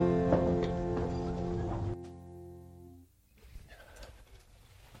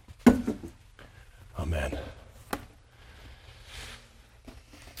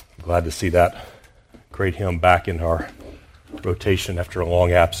Glad to see that great hymn back in our rotation after a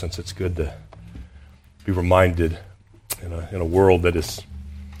long absence. It's good to be reminded in a world that is,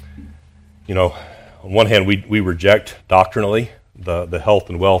 on one hand, we reject doctrinally the health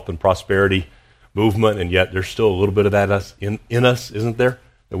and wealth and prosperity movement, and yet there's still a little bit of that in us, isn't there?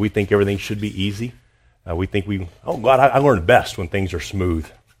 That we think everything should be easy. We think God, I learned best when things are smooth,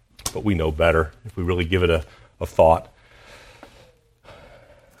 but we know better if we really give it a thought.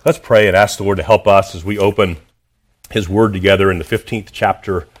 Let's pray and ask the Lord to help us as we open His Word together in the 15th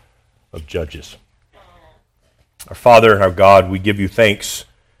chapter of Judges. Our Father and our God, we give you thanks.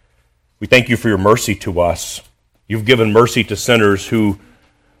 We thank you for your mercy to us. You've given mercy to sinners who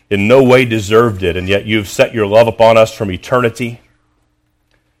in no way deserved it, and yet you've set your love upon us from eternity.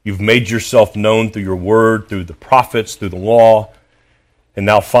 You've made yourself known through your Word, through the prophets, through the law, and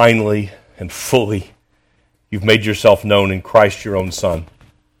now finally and fully, you've made yourself known in Christ, your own Son.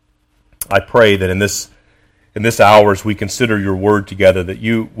 I pray that in this hour, as we consider your word together, that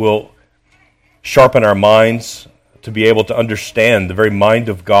you will sharpen our minds to be able to understand the very mind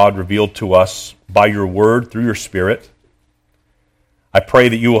of God revealed to us by your word through your Spirit. I pray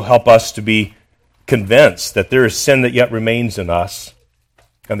that you will help us to be convinced that there is sin that yet remains in us,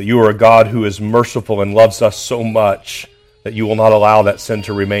 and that you are a God who is merciful and loves us so much that you will not allow that sin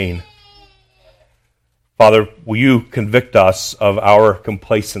to remain. Father, will you convict us of our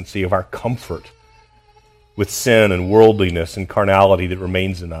complacency, of our comfort with sin and worldliness and carnality that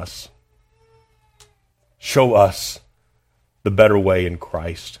remains in us? Show us the better way in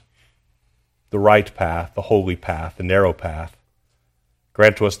Christ, the right path, the holy path, the narrow path.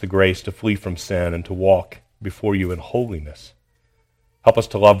 Grant to us the grace to flee from sin and to walk before you in holiness. Help us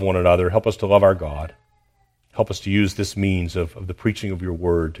to love one another. Help us to love our God. Help us to use this means of the preaching of your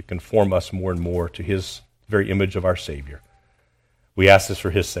word to conform us more and more to his very image of our Savior. We ask this for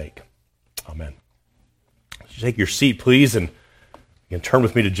his sake. Amen. Take your seat, please, and you can turn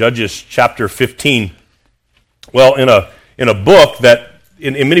with me to Judges chapter 15. Well, in a book that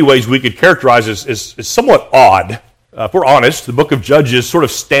in many ways we could characterize as somewhat odd, if we're honest, the book of Judges sort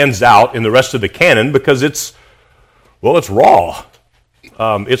of stands out in the rest of the canon because it's raw.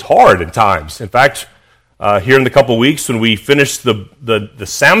 It's hard at times. In fact, here in a couple of weeks when we finish the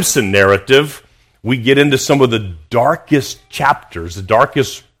Samson narrative, we get into some of the darkest chapters, the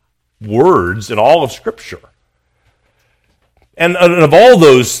darkest words in all of Scripture. And of all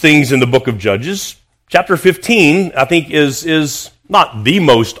those things in the book of Judges, chapter 15, I think, is not the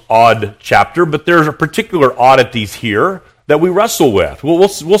most odd chapter, but there's particular oddities here that we wrestle with. We'll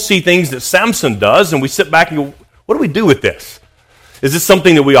see things that Samson does, and we sit back and go, what do we do with this? Is this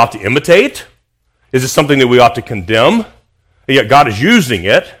something that we ought to imitate? Is this something that we ought to condemn? And yet God is using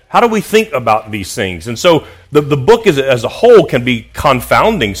it. How do we think about these things? And so the book as a whole can be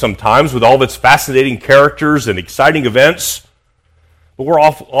confounding sometimes with all of its fascinating characters and exciting events. But we're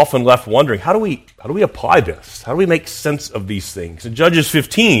often left wondering, how do we apply this? How do we make sense of these things? In Judges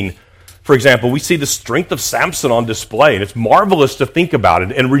 15, for example, we see the strength of Samson on display, and it's marvelous to think about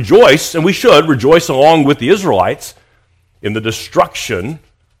it and rejoice, and we should rejoice along with the Israelites in the destruction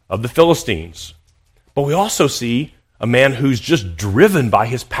of the Philistines. But we also see a man who's just driven by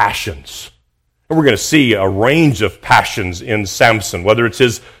his passions. And we're going to see a range of passions in Samson, whether it's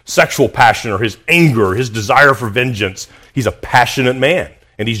his sexual passion or his anger, or his desire for vengeance. He's a passionate man,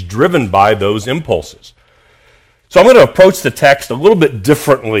 and he's driven by those impulses. So I'm going to approach the text a little bit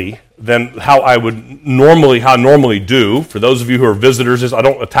differently than how I normally do. For those of you who are visitors, I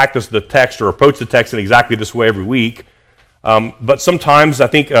don't attack the text or approach the text in exactly this way every week. But sometimes I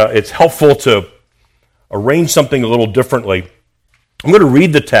think it's helpful to arrange something a little differently. I'm going to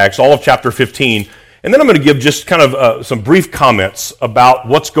read the text, all of chapter 15, and then I'm going to give just kind of some brief comments about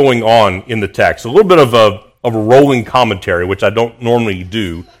what's going on in the text. A little bit of a rolling commentary, which I don't normally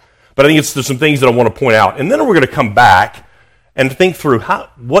do, but I think there's some things that I want to point out. And then we're going to come back and think through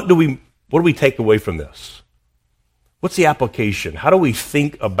what do we take away from this? What's the application? How do we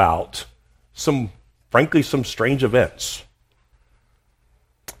think about some strange events?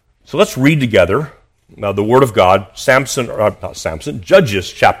 So let's read together. Now, the Word of God,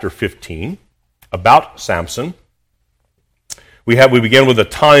 Judges chapter 15, about Samson. We begin with a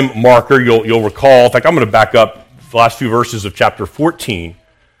time marker. You'll recall. In fact, I'm going to back up the last few verses of chapter 14.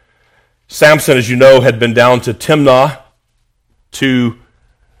 Samson, as you know, had been down to Timnah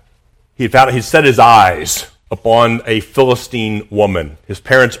he set his eyes upon a Philistine woman. His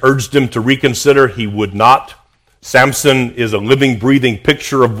parents urged him to reconsider. He would not. Samson is a living, breathing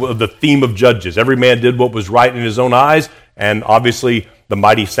picture of the theme of Judges. Every man did what was right in his own eyes, and obviously the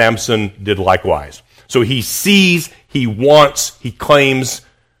mighty Samson did likewise. So he sees, he wants, he claims,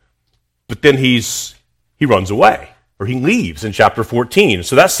 but then he runs away, or he leaves in chapter 14.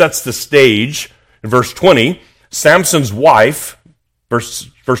 So that sets the stage in verse 20. Samson's wife, verse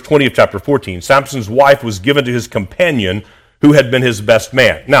 20 of chapter 14, Samson's wife was given to his companion who had been his best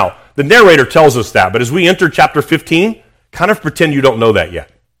man. Now, the narrator tells us that, but as we enter chapter 15, kind of pretend you don't know that yet.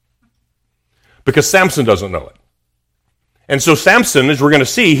 Because Samson doesn't know it. And so Samson, as we're going to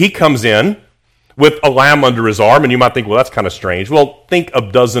see, he comes in with a lamb under his arm, and you might think, well, that's kind of strange. Well, think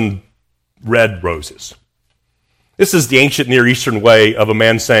of dozen red roses. This is the ancient Near Eastern way of a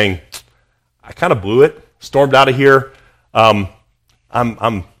man saying, I kind of blew it, stormed out of here.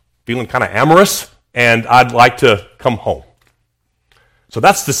 I'm feeling kind of amorous, and I'd like to come home. So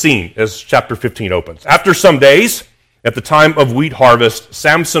that's the scene as chapter 15 opens. After some days, at the time of wheat harvest,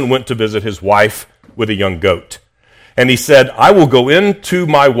 Samson went to visit his wife with a young goat. And he said, I will go in to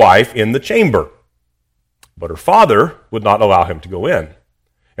my wife in the chamber. But her father would not allow him to go in.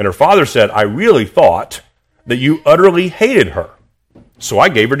 And her father said, I really thought that you utterly hated her. So I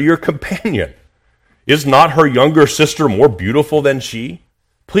gave her to your companion. Is not her younger sister more beautiful than she?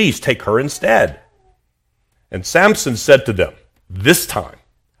 Please take her instead. And Samson said to them, this time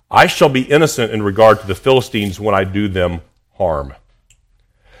I shall be innocent in regard to the Philistines when I do them harm.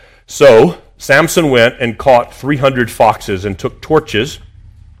 So Samson went and caught 300 foxes and took torches,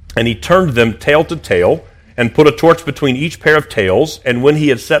 and he turned them tail to tail and put a torch between each pair of tails. And when he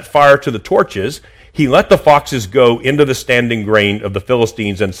had set fire to the torches, he let the foxes go into the standing grain of the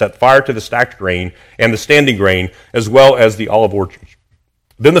Philistines and set fire to the stacked grain and the standing grain, as well as the olive orchards.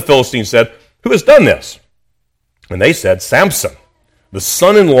 Then the Philistines said, who has done this? And they said, Samson, the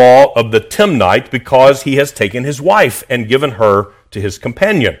son-in-law of the Timnite, because he has taken his wife and given her to his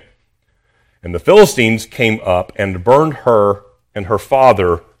companion. And the Philistines came up and burned her and her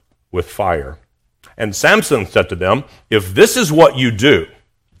father with fire. And Samson said to them, if this is what you do,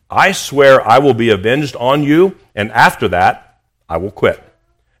 I swear I will be avenged on you, and after that I will quit.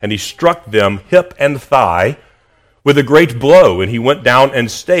 And he struck them hip and thigh with a great blow, and he went down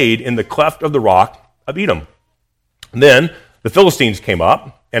and stayed in the cleft of the rock of Edom. Then the Philistines came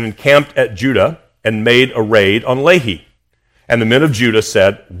up and encamped at Judah and made a raid on Lehi. And the men of Judah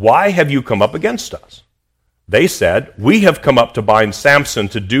said, why have you come up against us? They said, we have come up to bind Samson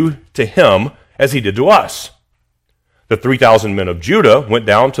to do to him as he did to us. The 3,000 men of Judah went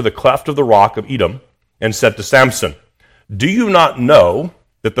down to the cleft of the rock of Edom and said to Samson, do you not know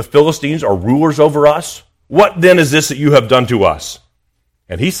that the Philistines are rulers over us? What then is this that you have done to us?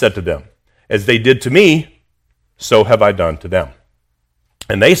 And he said to them, as they did to me, so have I done to them.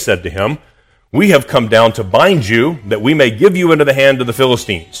 And they said to him, we have come down to bind you, that we may give you into the hand of the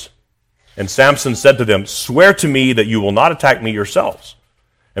Philistines. And Samson said to them, swear to me that you will not attack me yourselves.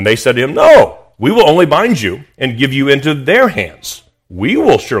 And they said to him, no, we will only bind you and give you into their hands. We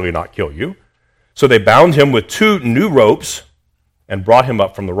will surely not kill you. So they bound him with 2 new ropes and brought him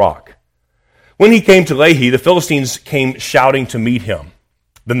up from the rock. When he came to Lehi, the Philistines came shouting to meet him.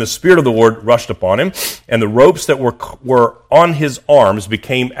 Then the Spirit of the Lord rushed upon him, and the ropes that were on his arms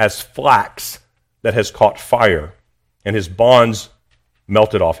became as flax that has caught fire, and his bonds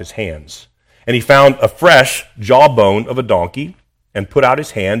melted off his hands. And he found a fresh jawbone of a donkey, and put out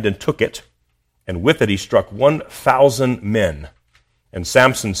his hand and took it, and with it he struck 1,000 men. And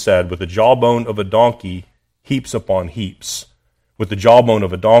Samson said, with the jawbone of a donkey, heaps upon heaps. With the jawbone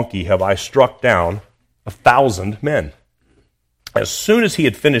of a donkey have I struck down 1,000 men. As soon as he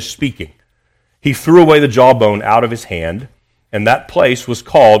had finished speaking, he threw away the jawbone out of his hand, and that place was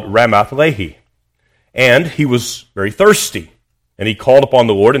called Ramath Lehi. And he was very thirsty, and he called upon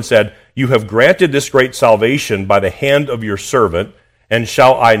the Lord and said, you have granted this great salvation by the hand of your servant, and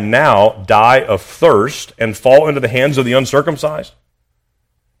shall I now die of thirst and fall into the hands of the uncircumcised?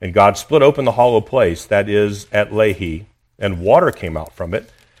 And God split open the hollow place, that is, at Lehi, and water came out from it.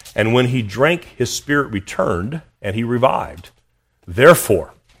 And when he drank, his spirit returned, and he revived.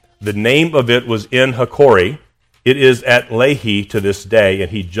 Therefore, the name of it was En Hakkore. It is at Lehi to this day,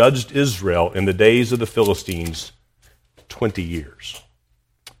 and he judged Israel in the days of the Philistines 20 years.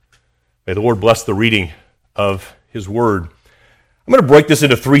 May the Lord bless the reading of his word. I'm going to break this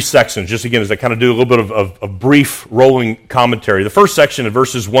into 3 sections, just again, as I kind of do a little bit of a brief rolling commentary. The first section in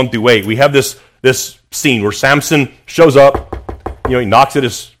verses 1 through 8, we have this scene where Samson shows up, he knocks at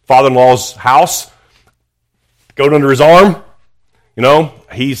his father-in-law's house, goat under his arm.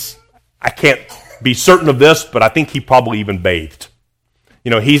 I can't be certain of this, but I think he probably even bathed.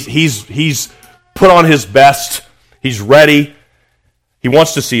 He's put on his best. He's ready. He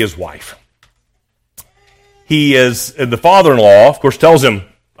wants to see his wife. The father-in-law, of course, tells him,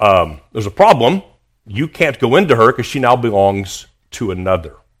 there's a problem. You can't go into her because she now belongs to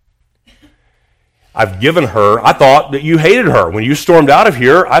another. I've given her. I thought that you hated her. When you stormed out of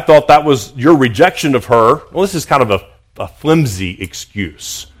here, I thought that was your rejection of her. Well, this is kind of a flimsy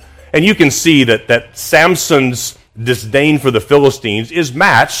excuse. And you can see that Samson's disdain for the Philistines is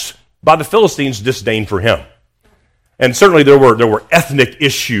matched by the Philistines' disdain for him. And certainly there were ethnic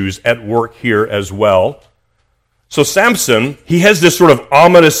issues at work here as well. So Samson, he has this sort of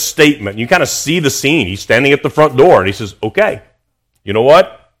ominous statement. You kind of see the scene. He's standing at the front door, and he says, okay, you know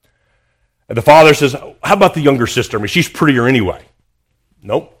what? And the father says, how about the younger sister? I mean, she's prettier anyway.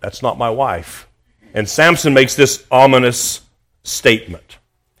 Nope, that's not my wife. And Samson makes this ominous statement.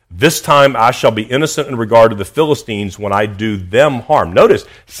 This time I shall be innocent in regard to the Philistines when I do them harm. Notice,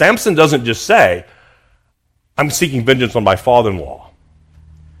 Samson doesn't just say, I'm seeking vengeance on my father-in-law.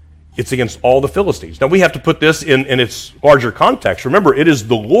 It's against all the Philistines. Now we have to put this in its larger context. Remember, it is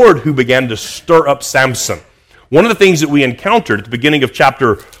the Lord who began to stir up Samson. One of the things that we encountered at the beginning of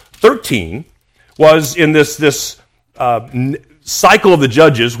chapter 13 was in this cycle of the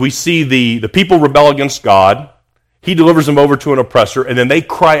judges, we see the people rebel against God. He delivers them over to an oppressor, and then they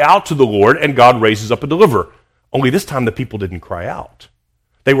cry out to the Lord, and God raises up a deliverer. Only this time the people didn't cry out.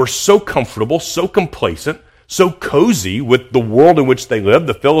 They were so comfortable, so complacent, so cozy with the world in which they lived,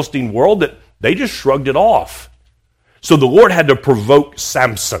 the Philistine world, that they just shrugged it off. So the Lord had to provoke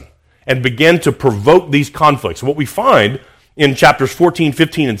Samson and begin to provoke these conflicts. What we find in chapters 14,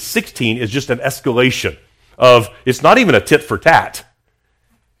 15, and 16 is just an escalation of, it's not even a tit for tat.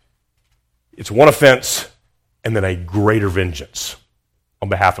 It's one offense and then a greater vengeance on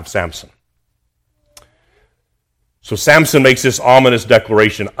behalf of Samson. So Samson makes this ominous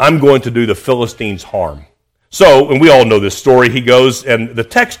declaration, I'm going to do the Philistines harm. So, and we all know this story, he goes, and the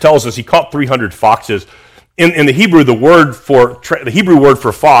text tells us he caught 300 foxes. In the Hebrew, the Hebrew word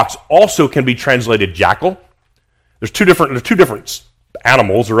for fox also can be translated jackal. There's two different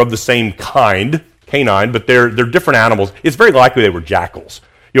animals, or of the same kind, canine, but they're different animals. It's very likely they were jackals.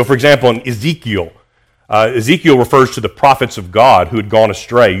 For example, in Ezekiel, Ezekiel refers to the prophets of God who had gone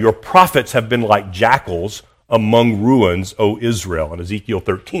astray. Your prophets have been like jackals among ruins, O Israel, in Ezekiel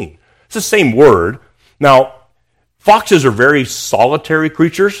 13. It's the same word. Now, foxes are very solitary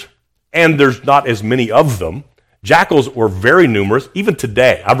creatures, and there's not as many of them. Jackals were very numerous, even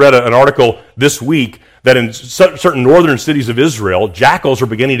today. I read an article this week that in certain northern cities of Israel, jackals are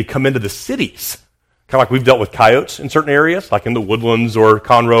beginning to come into the cities. Kind of like we've dealt with coyotes in certain areas, like in the Woodlands or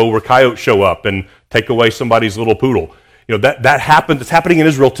Conroe, where coyotes show up and take away somebody's little poodle. That happened. It's happening in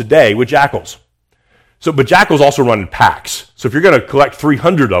Israel today with jackals. But jackals also run in packs. So if you're going to collect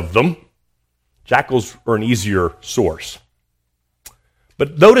 300 of them, jackals are an easier source.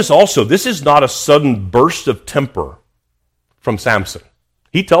 But notice also, this is not a sudden burst of temper from Samson.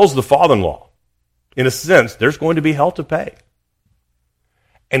 He tells the father-in-law, in a sense, there's going to be hell to pay.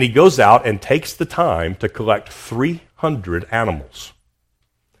 And he goes out and takes the time to collect 300 animals.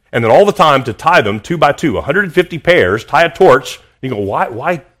 And then all the time to tie them 2 by 2, 150 pairs, tie a torch. You go,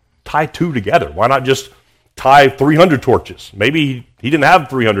 why tie 2 together? Why not just tie 300 torches? Maybe he didn't have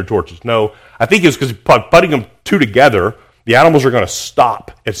 300 torches. No, I think it's because putting them 2 together, the animals are going to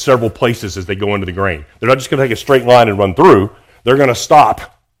stop at several places as they go into the grain. They're not just going to take a straight line and run through. They're going to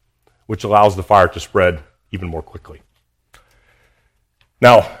stop, which allows the fire to spread even more quickly.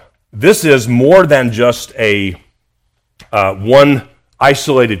 Now, this is more than just a one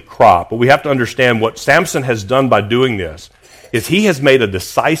isolated crop, but we have to understand what Samson has done by doing this is he has made a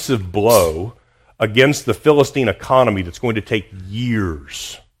decisive blow against the Philistine economy that's going to take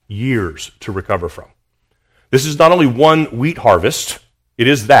years to recover from. This is not only one wheat harvest, it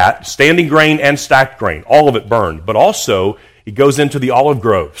is that, standing grain and stacked grain, all of it burned, but also it goes into the olive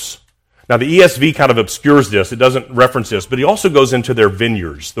groves. Now, the ESV kind of obscures this. It doesn't reference this, but he also goes into their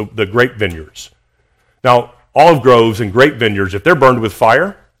vineyards, the grape vineyards. Now, olive groves and grape vineyards, if they're burned with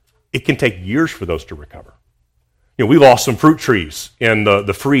fire, it can take years for those to recover. We lost some fruit trees in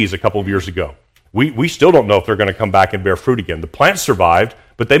the freeze a couple of years ago. We still don't know if they're going to come back and bear fruit again. The plants survived,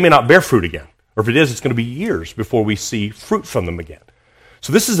 but they may not bear fruit again. Or if it is, it's going to be years before we see fruit from them again.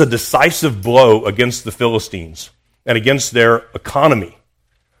 So this is a decisive blow against the Philistines and against their economy.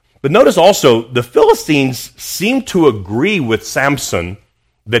 But notice also, the Philistines seem to agree with Samson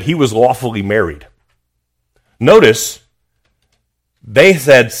that he was lawfully married. Notice, they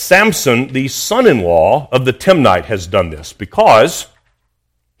said Samson, the son-in-law of the Timnite, has done this because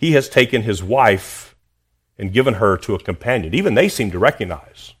he has taken his wife and given her to a companion. Even they seem to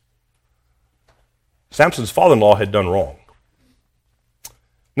recognize Samson's father-in-law had done wrong.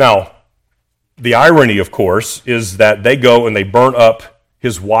 Now, the irony, of course, is that they go and they burn up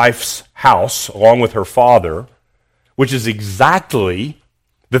his wife's house along with her father, which is exactly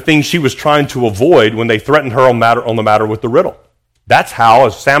the thing she was trying to avoid when they threatened her on the matter with the riddle. That's how,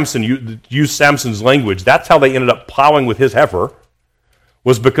 as Samson used Samson's language, that's how they ended up plowing with his heifer,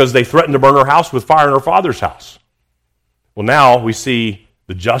 was because they threatened to burn her house with fire in her father's house. Well, now we see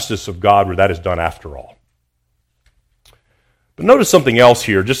the justice of God where that is done after all. But notice something else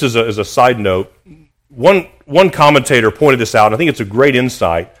here, just as a side note. One commentator pointed this out, and I think it's a great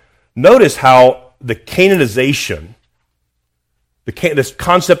insight. Notice how the Canaanization, this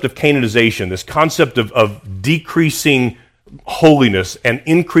concept of Canaanization, this concept of decreasing holiness and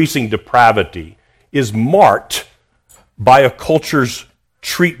increasing depravity is marked by a culture's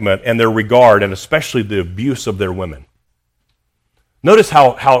treatment and their regard, and especially the abuse of their women. Notice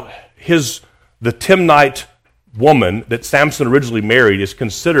how the Timnite woman that Samson originally married is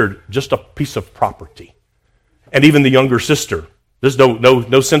considered just a piece of property. And even the younger sister, there's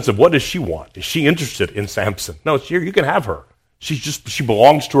no sense of what does she want? Is she interested in Samson? No, it's here, you can have her. She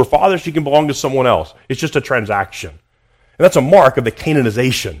belongs to her father, she can belong to someone else. It's just a transaction. And that's a mark of the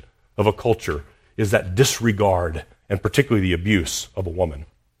Canaanization of a culture, is that disregard and particularly the abuse of a woman.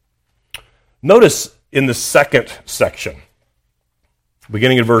 Notice in the second section,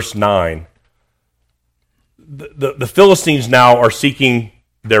 beginning in verse 9, the Philistines now are seeking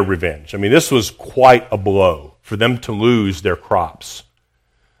their revenge. I mean, this was quite a blow for them to lose their crops,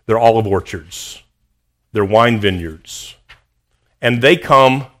 their olive orchards, their wine vineyards. And they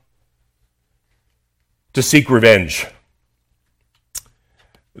come to seek revenge.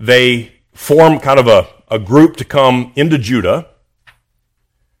 They form kind of a group to come into Judah.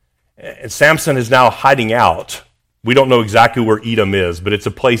 And Samson is now hiding out. We don't know exactly where Edom is, but it's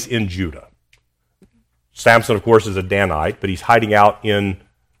a place in Judah. Samson, of course, is a Danite, but he's hiding out in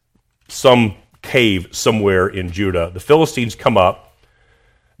some cave somewhere in Judah. The Philistines come up.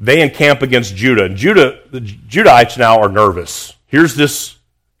 They encamp against Judah. And the Judahites now are nervous. Here's this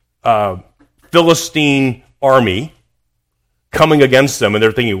Philistine army coming against them, and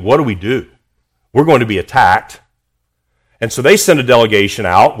they're thinking, what do we do? We're going to be attacked. And so they send a delegation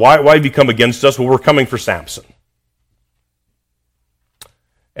out. Why have you come against us? Well, we're coming for Samson.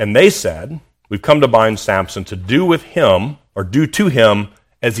 And they said, we've come to bind Samson to do with him, or do to him,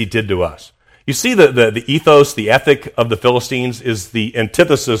 as he did to us. You see the ethos, the ethic of the Philistines is the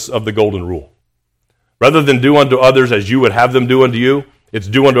antithesis of the golden rule. Rather than do unto others as you would have them do unto you, it's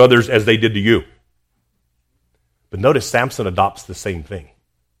do unto others as they did to you. But notice Samson adopts the same thing.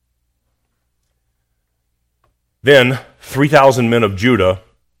 Then 3,000 men of Judah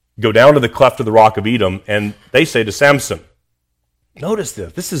go down to the cleft of the rock of Edom, and they say to Samson, notice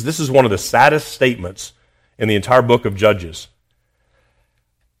this. This is one of the saddest statements in the entire book of Judges.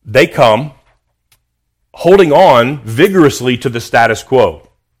 They come holding on vigorously to the status quo.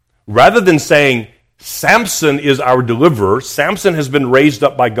 Rather than saying, Samson is our deliverer, Samson has been raised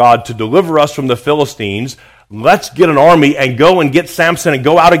up by God to deliver us from the Philistines, let's get an army and go and get Samson and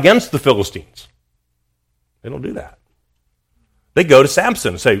go out against the Philistines. They don't do that. They go to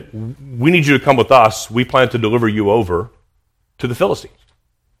Samson and say, we need you to come with us. We plan to deliver you over to the Philistines.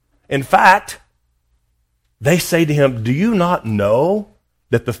 In fact, they say to him, do you not know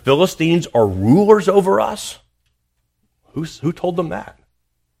that the Philistines are rulers over us? Who told them that?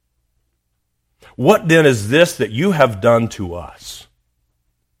 What then is this that you have done to us?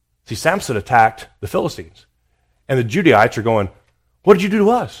 See, Samson attacked the Philistines. And the Judahites are going, what did you do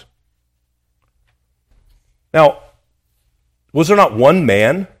to us? Now, was there not one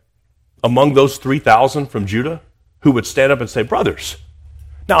man among those 3,000 from Judah who would stand up and say, brothers,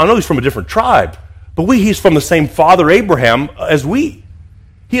 now I know he's from a different tribe, but he's from the same father Abraham as we.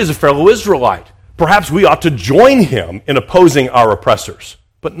 He is a fellow Israelite. Perhaps we ought to join him in opposing our oppressors.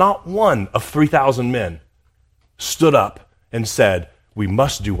 But not one of 3,000 men stood up and said, we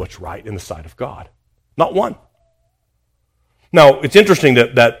must do what's right in the sight of God. Not one. Now, it's interesting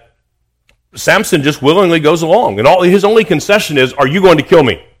that Samson just willingly goes along, and his only concession is, are you going to kill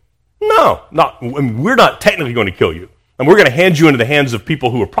me? No, we're not technically going to kill you. And we're going to hand you into the hands of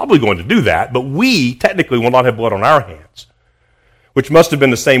people who are probably going to do that, but we technically will not have blood on our hands. Which must have been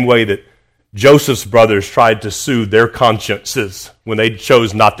the same way that Joseph's brothers tried to soothe their consciences when they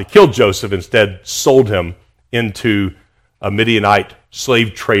chose not to kill Joseph, instead sold him into a Midianite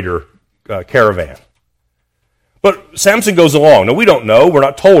slave trader caravan. But Samson goes along. Now, we don't know. We're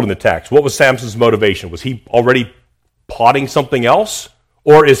not told in the text. What was Samson's motivation? Was he already plotting something else?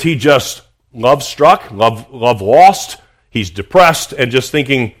 Or is he just love-struck, love lost? He's depressed and just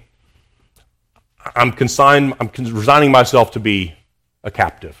thinking, I'm resigning myself to be a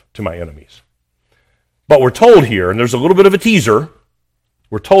captive to my enemies. But we're told here, and there's a little bit of a teaser,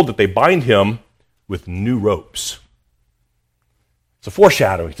 we're told that they bind him with new ropes. It's a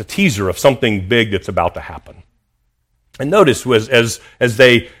foreshadowing. It's a teaser of something big that's about to happen. And notice as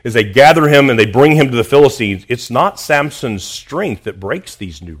they gather him and they bring him to the Philistines, it's not Samson's strength that breaks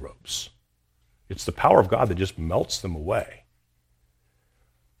these new ropes. It's the power of God that just melts them away.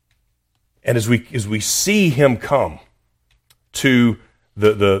 And as we see him come to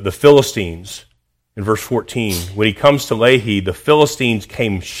the Philistines in verse 14, when he comes to Lehi, the Philistines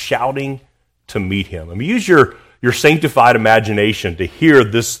came shouting to meet him. I mean, use your sanctified imagination to hear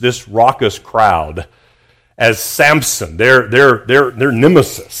this raucous crowd as Samson, their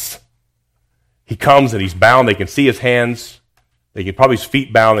nemesis. He comes and he's bound. They can see his hands. They can probably his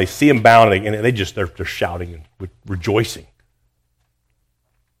feet bound. They see him bound, and they're shouting and rejoicing.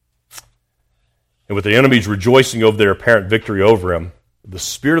 And with the enemies rejoicing over their apparent victory over him, the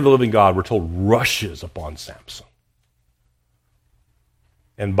Spirit of the living God, we're told, rushes upon Samson.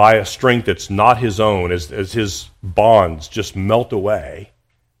 And by a strength that's not his own, as his bonds just melt away,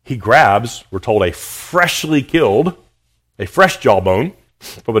 he grabs, we're told, a fresh jawbone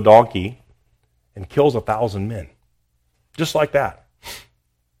from a donkey and kills 1,000 men. Just like that.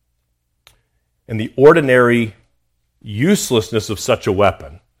 And the ordinary uselessness of such a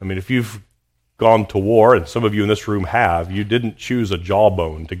weapon, I mean, if you've gone to war, and some of you in this room have, you didn't choose a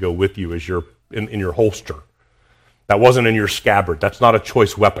jawbone to go with you as in your holster. That wasn't in your scabbard. That's not a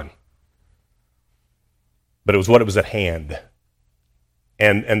choice weapon. But it was what it was at hand.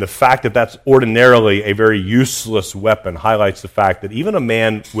 And the fact that that's ordinarily a very useless weapon highlights the fact that even a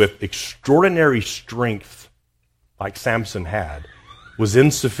man with extraordinary strength, like Samson had, was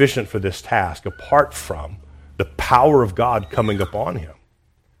insufficient for this task apart from the power of God coming upon him.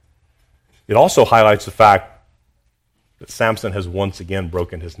 It also highlights the fact that Samson has once again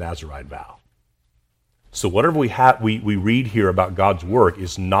broken his Nazirite vow. So whatever we read here about God's work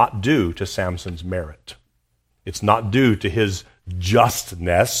is not due to Samson's merit. It's not due to his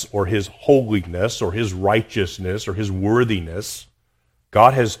justness or his holiness or his righteousness or his worthiness.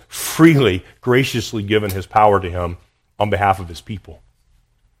 God has freely, graciously given his power to him on behalf of his people.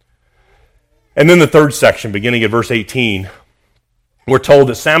 And then the third section, beginning at verse 18, we're told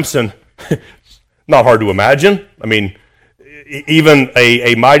that Samson, not hard to imagine. I mean, even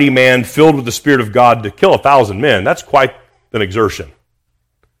a mighty man filled with the Spirit of God to kill 1,000 men, that's quite an exertion.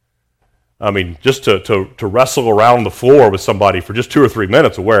 I mean, just to wrestle around the floor with somebody for just 2 or 3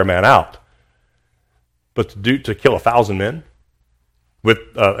 minutes will wear a man out. But to kill 1,000 men with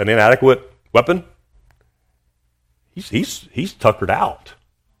an inadequate weapon, he's tuckered out.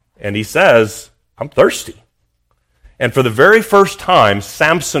 And he says, I'm thirsty. And for the very first time,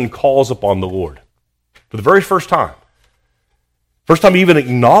 Samson calls upon the Lord. For the very first time. First time he even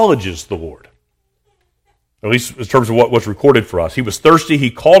acknowledges the Lord. At least in terms of what was recorded for us. He was thirsty. He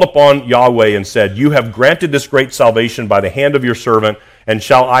called upon Yahweh and said, You have granted this great salvation by the hand of your servant, and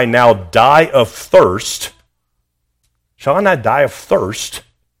shall I now die of thirst? Shall I not die of thirst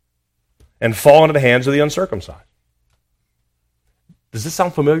and fall into the hands of the uncircumcised? Does this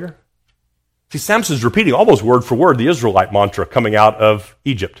sound familiar? See, Samson's repeating almost word for word the Israelite mantra coming out of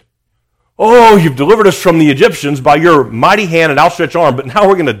Egypt. Oh, you've delivered us from the Egyptians by your mighty hand and outstretched arm, but now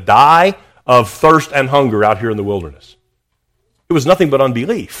we're going to die of thirst and hunger out here in the wilderness. It was nothing but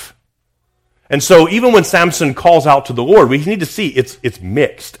unbelief. And so even when Samson calls out to the Lord, we need to see it's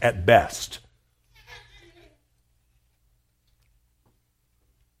mixed at best.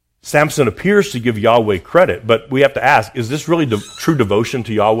 Samson appears to give Yahweh credit, but we have to ask, is this really true devotion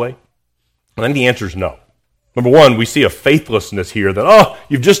to Yahweh? I think the answer is no. Number one, we see a faithlessness here that,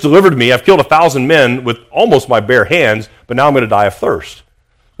 you've just delivered me. I've killed 1,000 men with almost my bare hands, but now I'm going to die of thirst.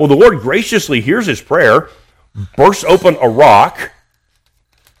 Well, the Lord graciously hears his prayer, bursts open a rock,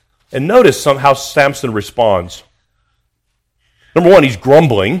 and notice how Samson responds. Number one, he's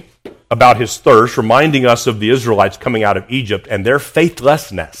grumbling about his thirst, reminding us of the Israelites coming out of Egypt and their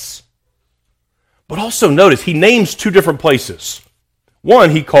faithlessness. But also notice, he names 2 different places. One,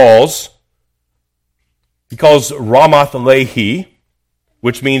 he calls Ramath Lehi,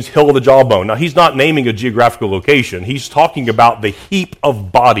 which means hill of the jawbone. Now, he's not naming a geographical location. He's talking about the heap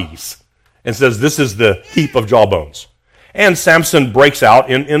of bodies and says this is the heap of jawbones. And Samson breaks out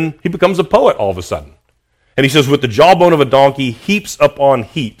he becomes a poet all of a sudden. And he says, with the jawbone of a donkey, heaps upon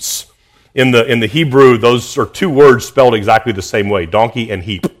heaps. In the Hebrew, those are 2 words spelled exactly the same way, donkey and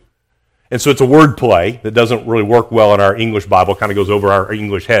heap. And so it's a word play that doesn't really work well in our English Bible, kind of goes over our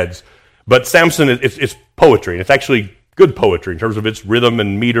English heads. But Samson, it's poetry, and it's actually good poetry in terms of its rhythm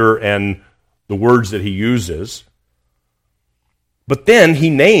and meter and the words that he uses. But then he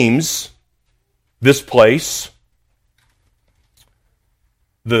names this place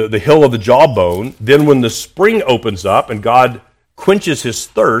the hill of the jawbone. Then when the spring opens up and God quenches his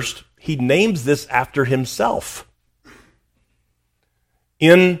thirst, he names this after himself.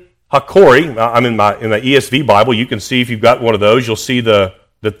 In Hakori, in the ESV Bible, you can see if you've got one of those, you'll see the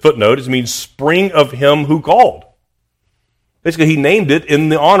footnote. It means spring of him who called. Basically, he named it in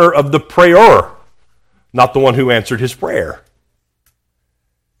the honor of the prayer, not the one who answered his prayer.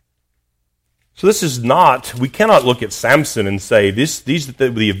 So this is not, we cannot look at Samson and say,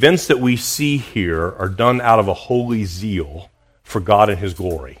 the events that we see here are done out of a holy zeal for God and his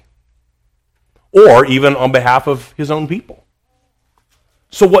glory, or even on behalf of his own people.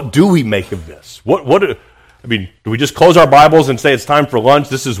 So what do we make of this? Do we just close our Bibles and say it's time for lunch?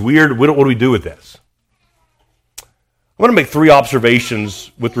 This is weird. What do we do with this? I want to make 3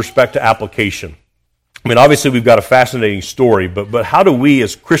 observations with respect to application. Obviously we've got a fascinating story, but how do we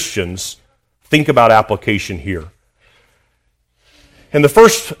as Christians think about application here? And the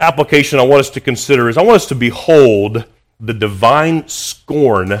first application I want us to consider is I want us to behold the divine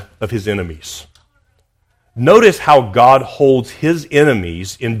scorn of his enemies. Notice how God holds his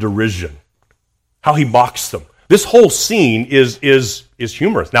enemies in derision, how he mocks them. This whole scene is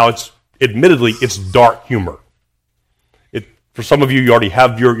humorous. Now, admittedly, it's dark humor. For some of you, you already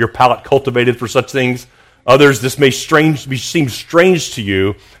have your palate cultivated for such things. Others, this may seem strange to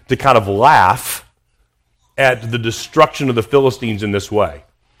you to kind of laugh at the destruction of the Philistines in this way.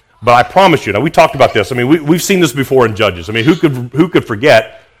 But I promise you, now we talked about this. We've seen this before in Judges. Who could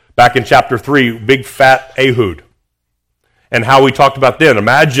forget back in chapter 3, big fat Ehud, and how we talked about then.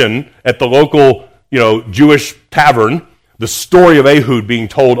 Imagine at the local, Jewish tavern, the story of Ehud being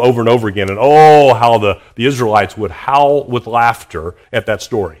told over and over again, and how the Israelites would howl with laughter at that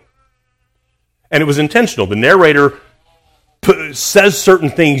story. And it was intentional. The narrator says certain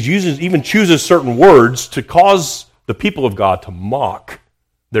things, even chooses certain words to cause the people of God to mock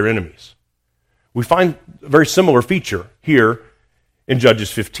their enemies. We find a very similar feature here in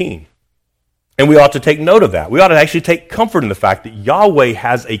Judges 15. And we ought to take note of that. We ought to actually take comfort in the fact that Yahweh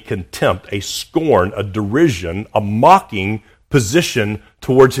has a contempt, a scorn, a derision, a mocking position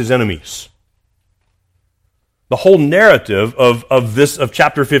towards his enemies. The whole narrative of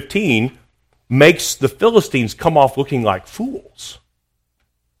chapter 15 makes the Philistines come off looking like fools,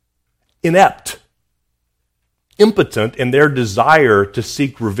 inept, impotent in their desire to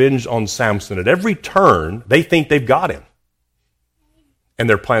seek revenge on Samson. At every turn, they think they've got him, and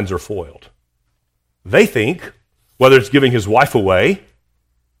their plans are foiled. They think, whether it's giving his wife away,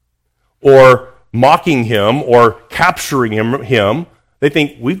 or mocking him, or capturing him, they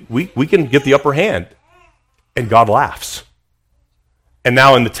think we can get the upper hand, and God laughs. And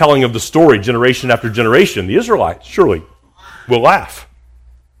now in the telling of the story, generation after generation, the Israelites surely will laugh.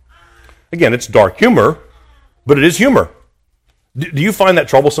 Again, it's dark humor, but it is humor. Do you find that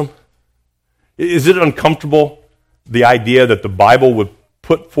troublesome? Is it uncomfortable, the idea that the Bible would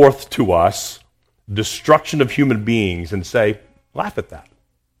put forth to us destruction of human beings and say, laugh at that,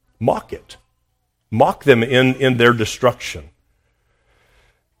 mock it, mock them in their destruction?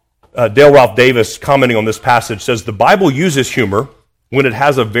 Dale Ralph Davis, commenting on this passage, says, the Bible uses humor when it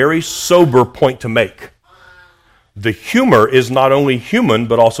has a very sober point to make. The humor is not only human,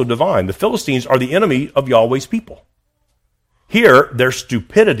 but also divine. The Philistines are the enemy of Yahweh's people. Here, their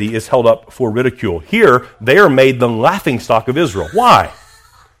stupidity is held up for ridicule. Here, they are made the laughingstock of Israel. Why?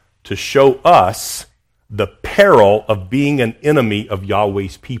 To show us the peril of being an enemy of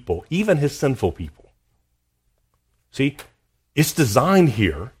Yahweh's people, even his sinful people. See, it's designed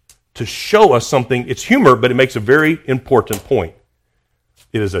here to show us something. It's humor, but it makes a very important point.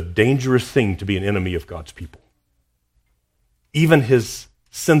 It is a dangerous thing to be an enemy of God's people. Even his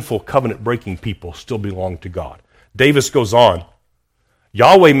sinful covenant-breaking people still belong to God. Davis goes on,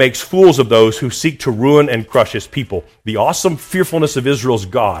 Yahweh makes fools of those who seek to ruin and crush his people. The awesome fearfulness of Israel's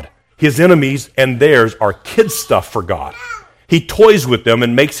God, his enemies and theirs, are kid stuff for God. He toys with them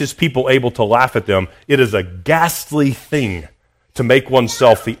and makes his people able to laugh at them. It is a ghastly thing to make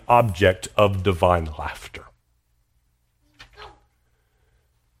oneself the object of divine laughter.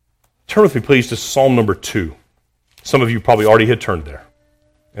 Turn with me, please, to Psalm number 2. Some of you probably already had turned there,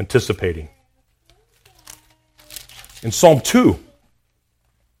 anticipating. In Psalm 2,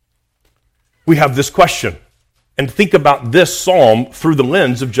 we have this question. And think about this psalm through the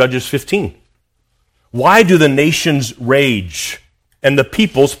lens of Judges 15. Why do the nations rage and the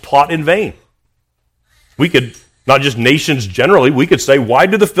peoples plot in vain? We could, not just nations generally, we could say, why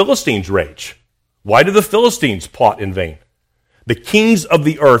do the Philistines rage? Why do the Philistines plot in vain? The kings of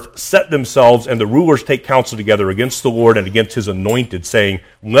the earth set themselves, and the rulers take counsel together against the Lord and against his anointed, saying,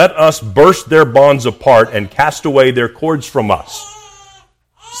 let us burst their bonds apart and cast away their cords from us.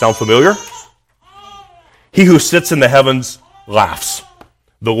 Sound familiar? He who sits in the heavens laughs.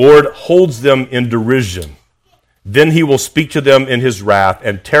 The Lord holds them in derision. Then he will speak to them in his wrath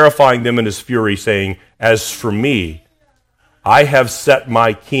and terrifying them in his fury, saying, as for me, I have set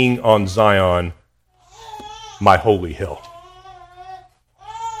my king on Zion, my holy hill.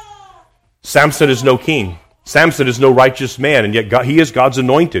 Samson is no king. Samson is no righteous man, and yet he is God's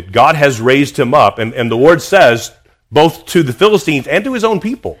anointed. God has raised him up, and the Lord says, both to the Philistines and to his own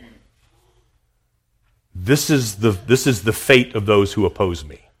people, this is the fate of those who oppose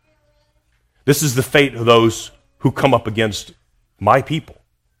me. This is the fate of those who come up against my people.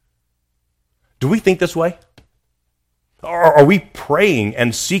 Do we think this way? Are we praying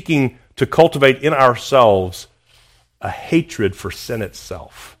and seeking to cultivate in ourselves a hatred for sin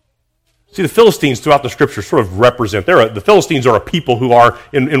itself? See, the Philistines throughout the Scripture sort of represent, the Philistines are a people who are,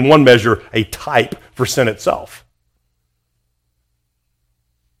 in one measure, a type for sin itself.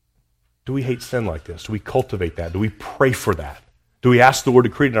 Do we hate sin like this? Do we cultivate that? Do we pray for that? Do we ask the Lord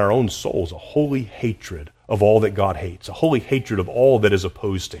to create in our own souls a holy hatred of all that God hates, a holy hatred of all that is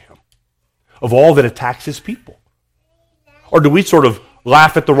opposed to him, of all that attacks his people? Or do we sort of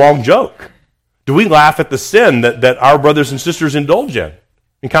laugh at the wrong joke? Do we laugh at the sin that our brothers and sisters indulge in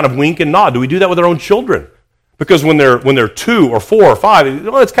and kind of wink and nod? Do we do that with our own children? Because when they're 2 or 4 or 5,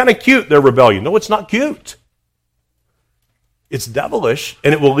 it's kind of cute, their rebellion. No, it's not cute. It's devilish,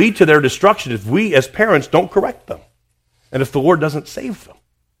 and it will lead to their destruction if we as parents don't correct them and if the Lord doesn't save them.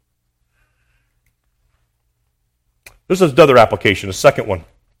 There's another application, a second one.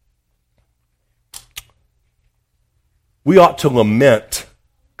 We ought to lament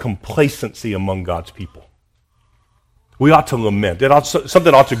complacency among God's people. We ought to lament.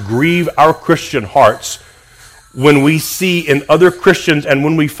 Something ought to grieve our Christian hearts when we see in other Christians and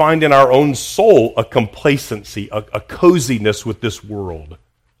when we find in our own soul a complacency, a coziness with this world,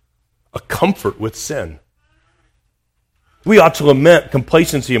 a comfort with sin. We ought to lament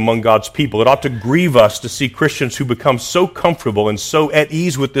complacency among God's people. It ought to grieve us to see Christians who become so comfortable and so at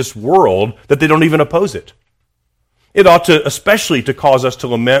ease with this world that they don't even oppose it. It ought to, especially to cause us to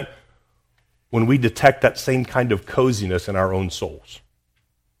lament when we detect that same kind of coziness in our own souls.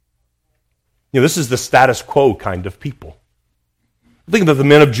 This is the status quo kind of people. Think about the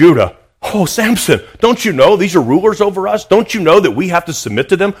men of Judah. Oh, Samson, don't you know these are rulers over us? Don't you know that we have to submit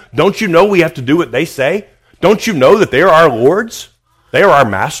to them? Don't you know we have to do what they say? Don't you know that they are our lords? They are our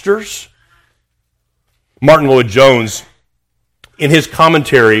masters? Martin Lloyd-Jones, in his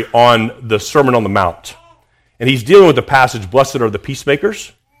commentary on the Sermon on the Mount, and he's dealing with the passage, blessed are the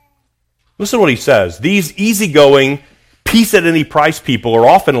peacemakers. Listen to what he says. These easygoing, peace at any price people are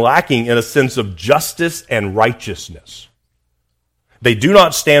often lacking in a sense of justice and righteousness. They do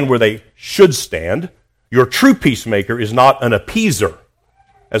not stand where they should stand. Your true peacemaker is not an appeaser,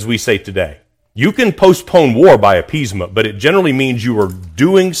 as we say today. You can postpone war by appeasement, but it generally means you are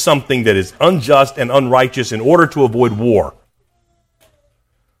doing something that is unjust and unrighteous in order to avoid war.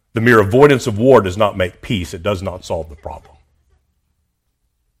 The mere avoidance of war does not make peace. It does not solve the problem.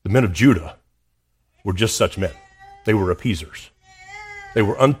 The men of Judah were just such men. They were appeasers. They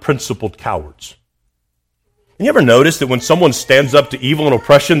were unprincipled cowards. And you ever notice that when someone stands up to evil and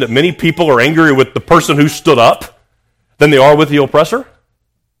oppression, that many people are angrier with the person who stood up than they are with the oppressor?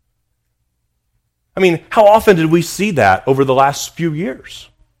 I mean, how often did we see that over the last few years?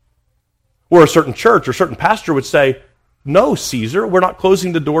 Where a certain church or certain pastor would say, no, Caesar, we're not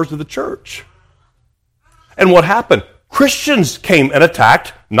closing the doors of the church. And what happened? Christians came and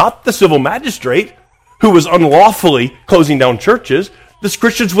attacked, not the civil magistrate who was unlawfully closing down churches. The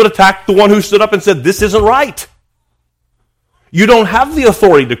Christians would attack the one who stood up and said, this isn't right. You don't have the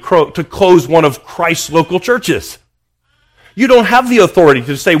authority to close one of Christ's local churches. You don't have the authority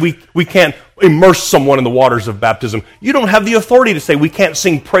to say we can't immerse someone in the waters of baptism. You don't have the authority to say we can't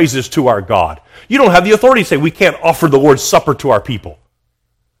sing praises to our God. You don't have the authority to say we can't offer the Lord's Supper to our people.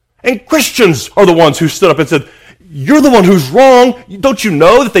 And Christians are the ones who stood up and said, you're the one who's wrong. Don't you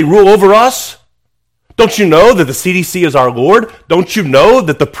know that they rule over us? Don't you know that the CDC is our Lord? Don't you know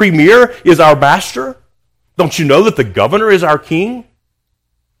that the premier is our master? Don't you know that the governor is our king?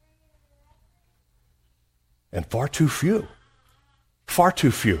 And far too few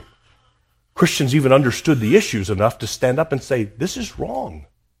Christians even understood the issues enough to stand up and say, this is wrong.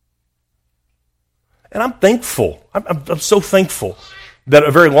 And I'm thankful. I'm so thankful that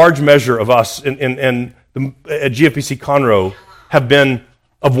a very large measure of us at GFPC Conroe have been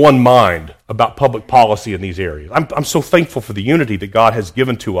of one mind about public policy in these areas. I'm so thankful for the unity that God has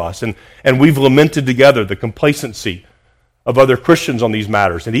given to us. And we've lamented together the complacency of other Christians on these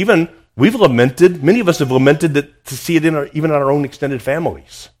matters. And even we've lamented, many of us have lamented that to see it even in our own extended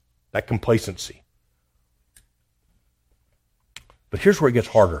families, that complacency. But here's where it gets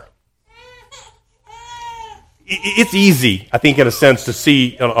harder. It's easy, I think, in a sense, to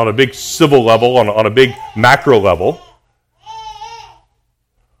see on a big civil level, on a big macro level.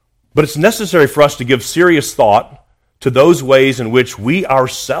 But it's necessary for us to give serious thought to those ways in which we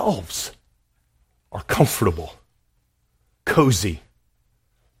ourselves are comfortable, cozy,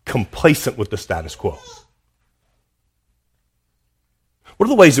 complacent with the status quo. What are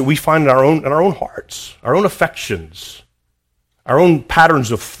the ways that we find in our own hearts, our own affections, our own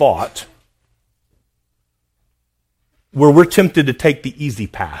patterns of thought, where we're tempted to take the easy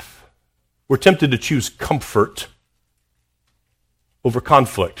path? We're tempted to choose comfort over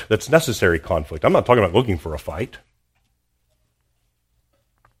conflict. That's necessary conflict. I'm not talking about looking for a fight.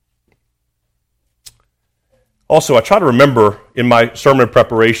 Also, I try to remember in my sermon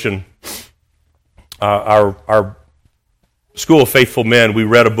preparation, our School of Faithful Men, we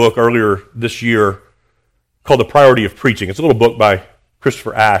read a book earlier this year called The Priority of Preaching. It's a little book by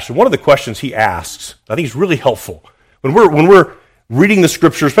Christopher Ash. And one of the questions he asks, I think is really helpful. When we're reading the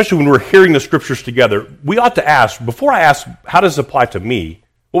Scriptures, especially when we're hearing the Scriptures together, we ought to ask, before I ask, how does this apply to me?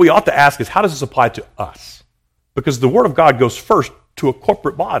 What we ought to ask is, how does this apply to us? Because the Word of God goes first to a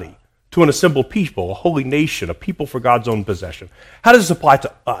corporate body, to an assembled people, a holy nation, a people for God's own possession. How does this apply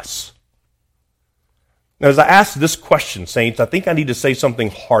to us? Now, as I ask this question, saints, I think I need to say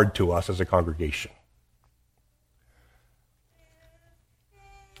something hard to us as a congregation.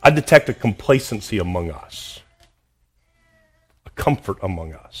 I detect a complacency among us, a comfort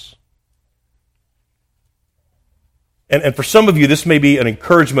among us. And for some of you, this may be an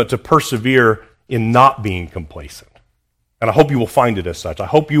encouragement to persevere in not being complacent. And I hope you will find it as such. I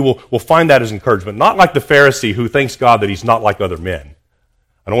hope you will find that as encouragement. Not like the Pharisee who thanks God that he's not like other men.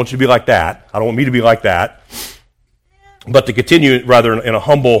 I don't want you to be like that. I don't want me to be like that. But to continue, rather, in a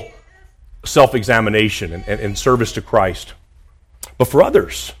humble self-examination and service to Christ. But for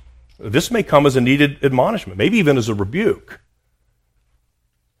others, this may come as a needed admonishment, maybe even as a rebuke.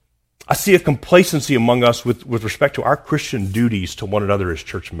 I see a complacency among us with respect to our Christian duties to one another as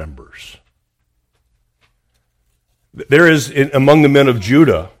church members. There is, among the men of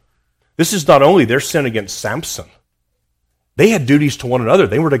Judah, this is not only their sin against Samson. They had duties to one another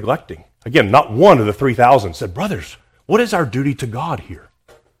they were neglecting. Again, not one of the 3,000 said, brothers, what is our duty to God here?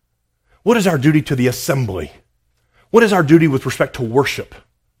 What is our duty to the assembly? What is our duty with respect to worship?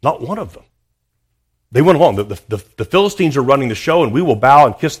 Not one of them. They went along. The Philistines are running the show, and we will bow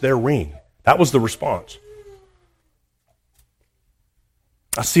and kiss their ring. That was the response.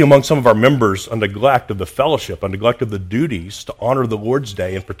 I see among some of our members a neglect of the fellowship, a neglect of the duties to honor the Lord's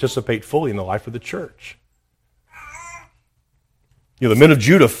Day and participate fully in the life of the church. You know, the men of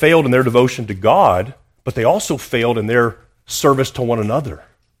Judah failed in their devotion to God, but they also failed in their service to one another.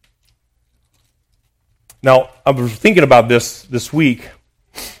 Now, I was thinking about this week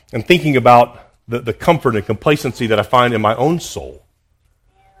and thinking about the comfort and complacency that I find in my own soul.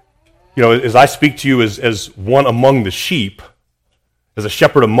 You know, as I speak to you as one among the sheep, as a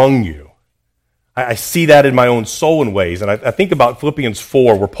shepherd among you, I see that in my own soul in ways. And I think about Philippians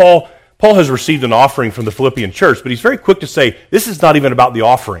 4, where Paul has received an offering from the Philippian church, but he's very quick to say, this is not even about the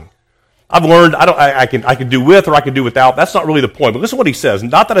offering. I've learned I can do with or I can do without. That's not really the point. But listen to what he says.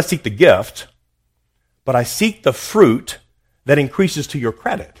 Not that I seek the gift, but I seek the fruit that increases to your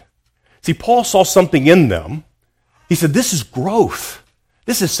credit. See, Paul saw something in them. He said, this is growth.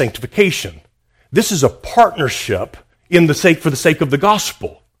 This is sanctification. This is a partnership for the sake of the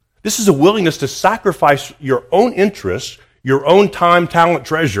gospel. This is a willingness to sacrifice your own interests, your own time, talent,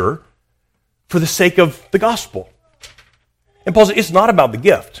 treasure, for the sake of the gospel. And Paul said, it's not about the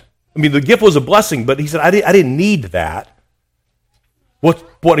gift. I mean, the gift was a blessing, but he said, I didn't need that.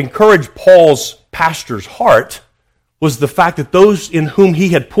 What encouraged Paul's pastor's heart was the fact that those in whom he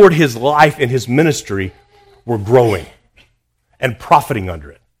had poured his life and his ministry were growing and profiting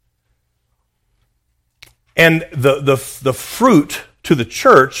under it. And the fruit to the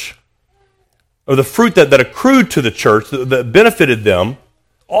church, or the fruit that accrued to the church, that benefited them,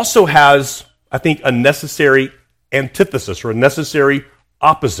 also has, I think, a necessary antithesis or a necessary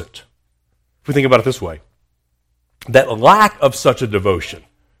opposite. If we think about it this way, that lack of such a devotion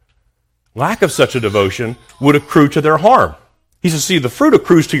would accrue to their harm. He says, see, the fruit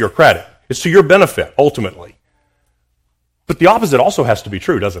accrues to your credit. It's to your benefit, ultimately. But the opposite also has to be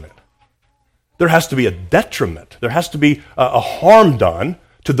true, doesn't it? There has to be a detriment. There has to be a harm done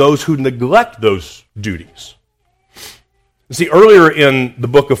to those who neglect those duties. You see, earlier in the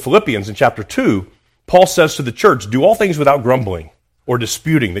book of Philippians, in chapter 2, Paul says to the church, do all things without grumbling or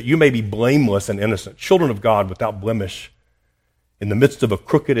disputing, that you may be blameless and innocent, children of God without blemish in the midst of a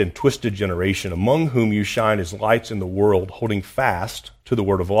crooked and twisted generation, among whom you shine as lights in the world, holding fast to the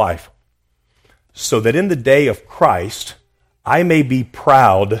word of life, so that in the day of Christ I may be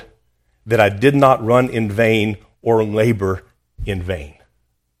proud that I did not run in vain or labor in vain.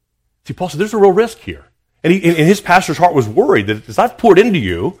 See, Paul said there's a real risk here. And his pastor's heart was worried that as I've poured into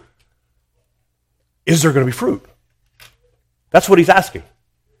you, is there going to be fruit? That's what he's asking.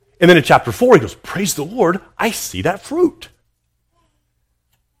 And then in chapter 4, he goes, praise the Lord, I see that fruit.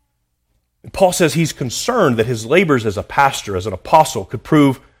 And Paul says he's concerned that his labors as a pastor, as an apostle, could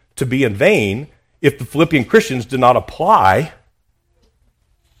prove to be in vain if the Philippian Christians did not apply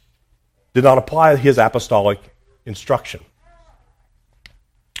his apostolic instruction.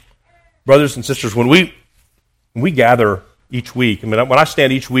 Brothers and sisters, when we gather each week, when I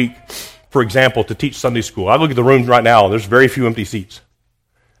stand each week, for example, to teach Sunday school, I look at the rooms right now, there's very few empty seats.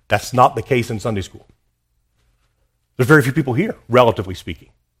 That's not the case in Sunday school. There's very few people here, relatively speaking.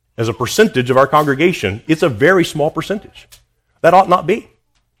 As a percentage of our congregation, it's a very small percentage. That ought not be.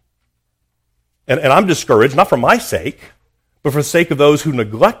 And I'm discouraged, not for my sake, but for the sake of those who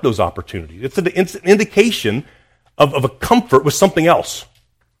neglect those opportunities. It's an indication of a comfort with something else,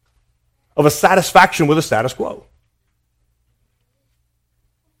 of a satisfaction with a status quo.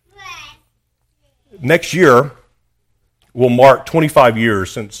 Next year will mark 25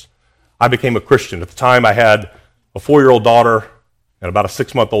 years since I became a Christian. At the time, I had a 4-year-old daughter and about a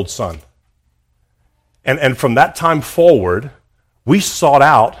 6-month-old son. And from that time forward, we sought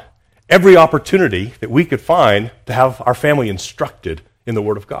out every opportunity that we could find to have our family instructed in the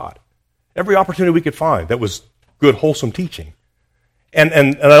Word of God. Every opportunity we could find that was good, wholesome teaching. And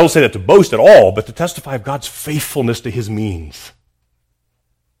I don't say that to boast at all, but to testify of God's faithfulness to his means.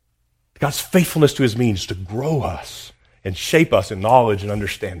 God's faithfulness to his means to grow us and shape us in knowledge and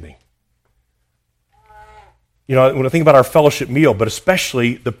understanding. You know, when I think about our fellowship meal, but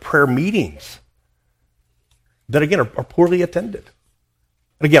especially the prayer meetings that, again, are poorly attended.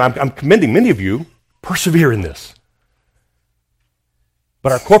 And again, I'm commending many of you, persevere in this.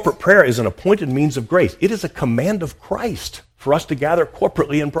 But our corporate prayer is an appointed means of grace. It is a command of Christ for us to gather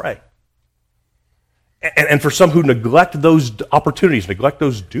corporately and pray. And for some who neglect those opportunities, neglect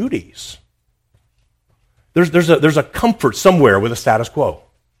those duties, there's a comfort somewhere with a status quo.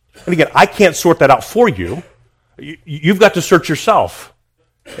 And again, I can't sort that out for you. You've got to search yourself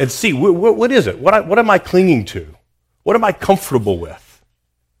and see, what is it? What am I clinging to? What am I comfortable with?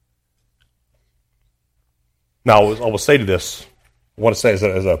 Now, I will say to this, I want to say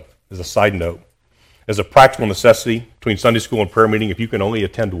as a side note, as a practical necessity between Sunday school and prayer meeting, if you can only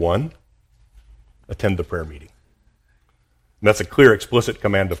attend one, attend the prayer meeting. And that's a clear, explicit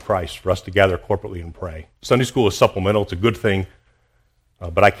command of Christ for us to gather corporately and pray. Sunday school is supplemental. It's a good thing.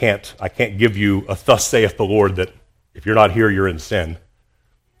 But I can't give you a thus saith the Lord that if you're not here, you're in sin.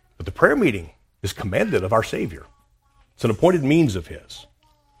 But the prayer meeting is commanded of our Savior. It's an appointed means of his.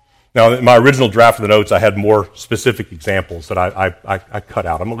 Now, in my original draft of the notes, I had more specific examples that I cut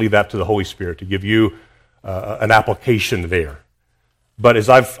out. I'm going to leave that to the Holy Spirit to give you an application there. But as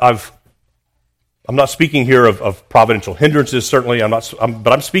I'm not speaking here of providential hindrances, certainly.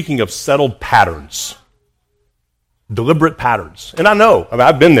 But I'm speaking of settled patterns, deliberate patterns. And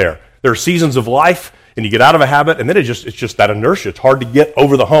I've been there. There are seasons of life, and you get out of a habit, and then it's just that inertia. It's hard to get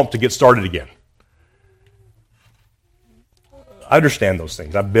over the hump to get started again. I understand those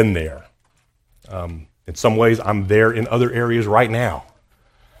things. I've been there. In some ways, I'm there in other areas right now.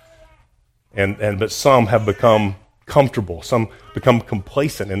 But some have become comfortable. Some become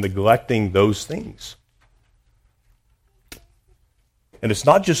complacent in neglecting those things. And it's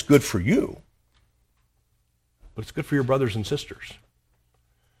not just good for you, but it's good for your brothers and sisters.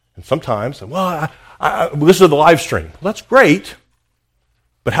 And sometimes, I listen to the live stream. Well, that's great,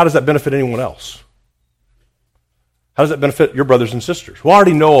 but how does that benefit anyone else? How does that benefit your brothers and sisters? Well, I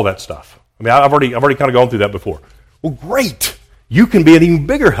already know all that stuff. I mean, I've already kind of gone through that before. Well, great. You can be an even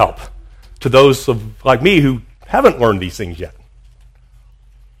bigger help to those like me who haven't learned these things yet.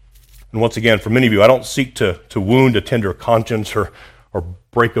 And once again, for many of you, I don't seek to wound a tender conscience or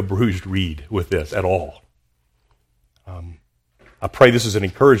break a bruised reed with this at all. I pray this is an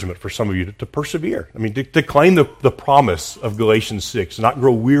encouragement for some of you to persevere. I mean, to claim the promise of Galatians 6, not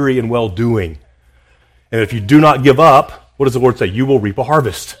grow weary in well-doing. And if you do not give up, what does the Lord say? You will reap a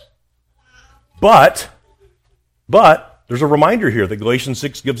harvest. But there's a reminder here that Galatians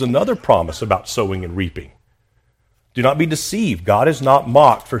 6 gives another promise about sowing and reaping. Do not be deceived. God is not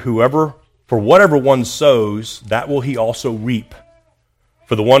mocked, for whatever one sows, that will he also reap.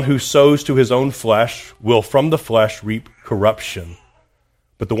 For the one who sows to his own flesh will from the flesh reap corruption,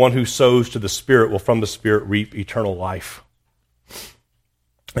 but the one who sows to the Spirit will from the Spirit reap eternal life.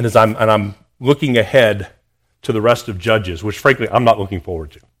 And I'm looking ahead to the rest of Judges, which frankly I'm not looking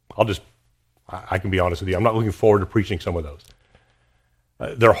forward to. I can be honest with you. I'm not looking forward to preaching some of those.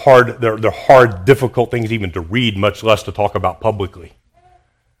 They're hard, difficult things even to read, much less to talk about publicly.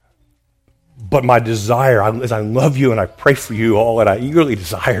 But my desire, as I love you and I pray for you all, and I eagerly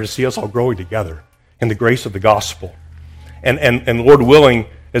desire to see us all growing together in the grace of the gospel. And Lord willing,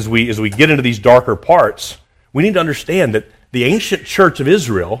 as we get into these darker parts, we need to understand that the ancient church of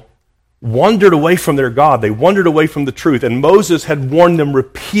Israel wandered away from their God. They wandered away from the truth. And Moses had warned them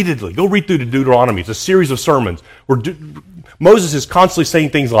repeatedly. Go read through the Deuteronomy. It's a series of sermons where Moses is constantly saying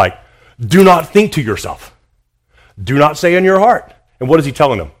things like, do not think to yourself. Do not say in your heart. And what is he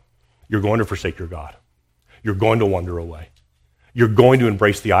telling them? You're going to forsake your God. You're going to wander away. You're going to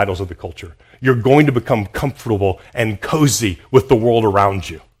embrace the idols of the culture. You're going to become comfortable and cozy with the world around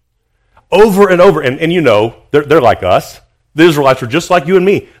you. Over and over. And you know, they're like us. The Israelites were just like you and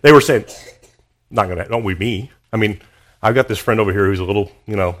me. They were saying, don't we me. I mean, I've got this friend over here who's a little,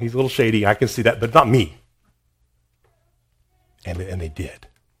 he's a little shady. I can see that, but not me. And they did.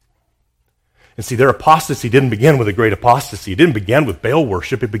 And see, their apostasy didn't begin with a great apostasy. It didn't begin with Baal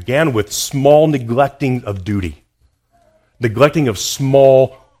worship. It began with small neglecting of duty. Neglecting of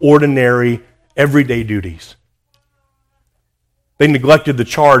small, ordinary, everyday duties. They neglected the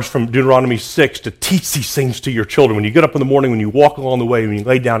charge from Deuteronomy 6 to teach these things to your children. When you get up in the morning, when you walk along the way, when you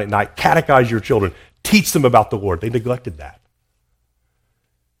lay down at night, catechize your children. Teach them about the Lord. They neglected that.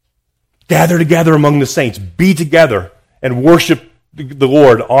 Gather together among the saints. Be together and worship the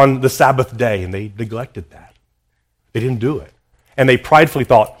Lord on the Sabbath day. And they neglected that. They didn't do it. And they pridefully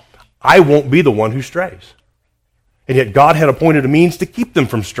thought, I won't be the one who strays. And yet God had appointed a means to keep them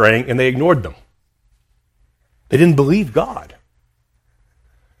from straying, and they ignored them. They didn't believe God.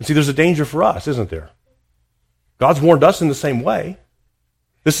 And see, there's a danger for us, isn't there? God's warned us in the same way.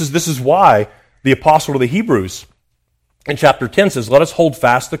 This is why the apostle to the Hebrews in chapter 10 says, let us hold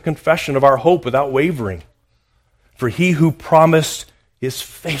fast the confession of our hope without wavering. For he who promised is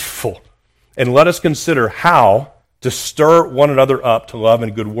faithful. And let us consider how to stir one another up to love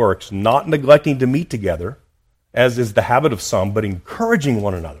and good works, not neglecting to meet together, as is the habit of some, but encouraging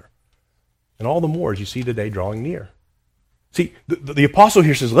one another. And all the more as you see the day drawing near. See, the apostle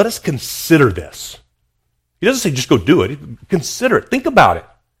here says, let us consider this. He doesn't say just go do it. Consider it. Think about it.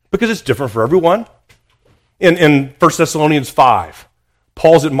 Because it's different for everyone. In 1 Thessalonians 5,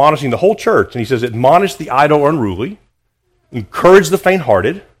 Paul's admonishing the whole church, and he says, admonish the idle or unruly, encourage the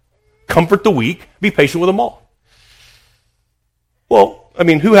faint-hearted, comfort the weak, be patient with them all. Well, I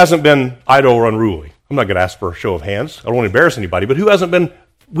mean, who hasn't been idle or unruly? I'm not going to ask for a show of hands. I don't want to embarrass anybody, but who hasn't been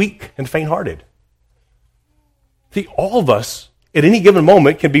weak and faint-hearted? See, all of us, at any given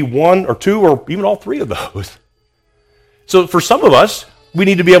moment, can be one or two or even all three of those. So for some of us, we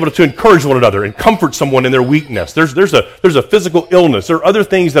need to be able to encourage one another and comfort someone in their weakness. There's a physical illness. There are other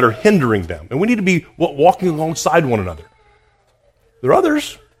things that are hindering them, and we need to be walking alongside one another. There are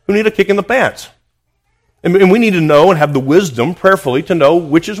others who need a kick in the pants. And we need to know and have the wisdom prayerfully to know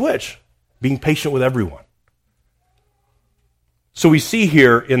which is which, being patient with everyone. So we see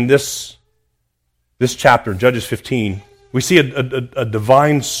here in this chapter, in Judges 15, we see a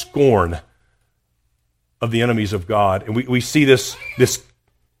divine scorn of the enemies of God. And we see this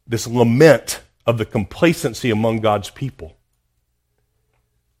lament of the complacency among God's people.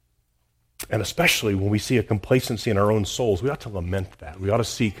 And especially when we see a complacency in our own souls, we ought to lament that. We ought to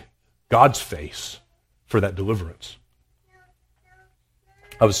seek God's face for that deliverance.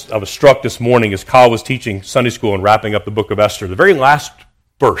 I was struck this morning as Kyle was teaching Sunday school and wrapping up the book of Esther, the very last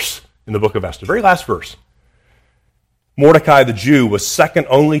verse in the book of Esther, very last verse. Mordecai the Jew was second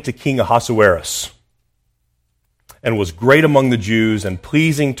only to King Ahasuerus and was great among the Jews and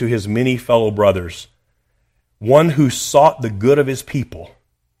pleasing to his many fellow brothers, one who sought the good of his people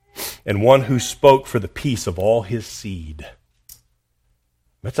and one who spoke for the peace of all his seed.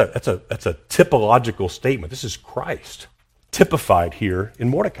 That's a typological statement. This is Christ typified here in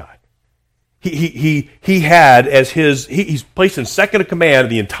Mordecai. He had as he's placed in second in command of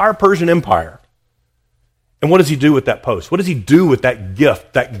the entire Persian Empire. And what does he do with that post? What does he do with that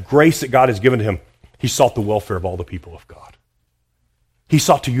gift, that grace that God has given to him? He sought the welfare of all the people of God. He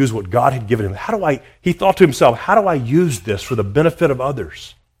sought to use what God had given him. He thought to himself, how do I use this for the benefit of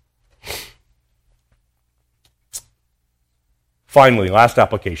others? Finally, last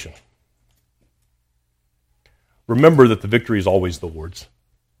application. Remember that the victory is always the Lord's.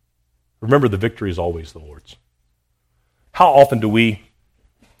 Remember the victory is always the Lord's. How often do we,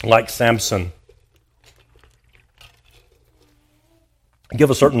 like Samson, give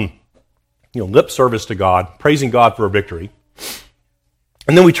a certain lip service to God, praising God for a victory,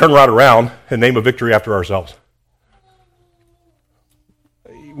 And then we turn right around and name a victory after ourselves.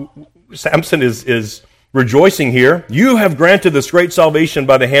 Samson is rejoicing here. You have granted this great salvation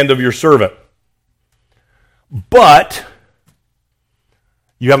by the hand of your servant. But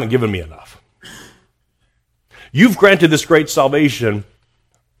you haven't given me enough. You've granted this great salvation,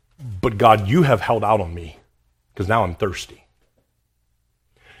 but God, you have held out on me because now I'm thirsty.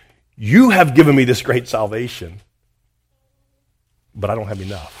 You have given me this great salvation, but I don't have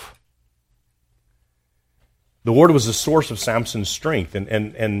enough. The Lord was the source of Samson's strength,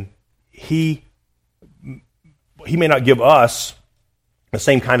 and he may not give us the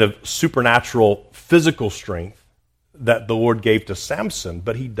same kind of supernatural physical strength that the Lord gave to Samson,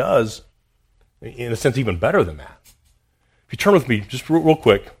 but he does, in a sense, even better than that. If you turn with me just real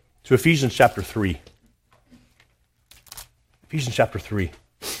quick to Ephesians chapter 3. Ephesians chapter 3.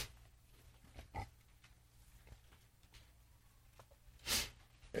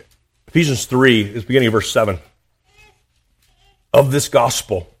 Ephesians 3 is beginning of verse 7. Of this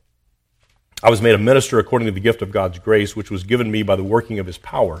gospel, I was made a minister according to the gift of God's grace, which was given me by the working of his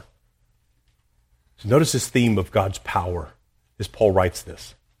power. So notice this theme of God's power as Paul writes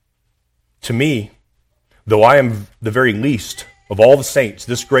this. To me, though I am the very least of all the saints,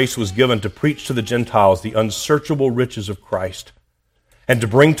 this grace was given to preach to the Gentiles the unsearchable riches of Christ, and to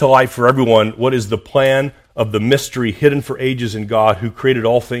bring to light for everyone what is the plan of the mystery hidden for ages in God, who created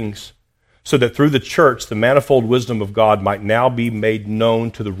all things, so that through the church the manifold wisdom of God might now be made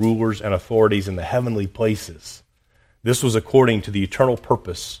known to the rulers and authorities in the heavenly places. This was according to the eternal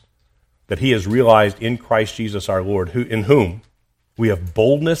purpose that he has realized in Christ Jesus our Lord, in whom we have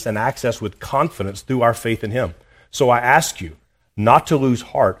boldness and access with confidence through our faith in him. So I ask you not to lose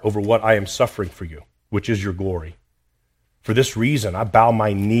heart over what I am suffering for you, which is your glory. For this reason I bow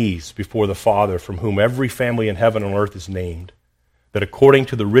my knees before the Father, from whom every family in heaven and earth is named, that according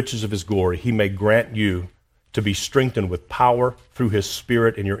to the riches of his glory he may grant you to be strengthened with power through his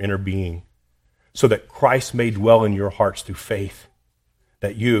Spirit in your inner being, so that Christ may dwell in your hearts through faith,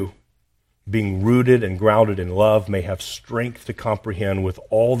 that you, being rooted and grounded in love, may have strength to comprehend with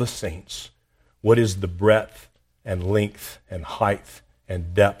all the saints what is the breadth and length and height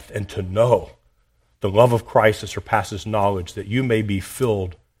and depth, and to know the love of Christ that surpasses knowledge, that you may be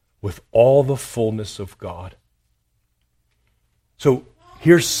filled with all the fullness of God. So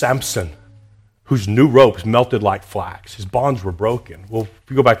here's Samson, whose new ropes melted like flax. His bonds were broken. Well, if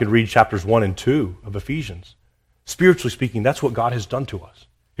you go back and read chapters 1 and 2 of Ephesians, spiritually speaking, that's what God has done to us.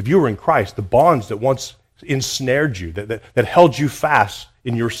 If you were in Christ, the bonds that once ensnared you, that held you fast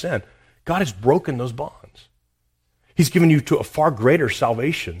in your sin, God has broken those bonds. He's given you to a far greater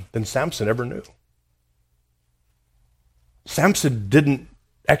salvation than Samson ever knew. Samson didn't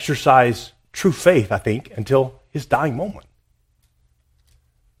exercise true faith, I think, until his dying moment.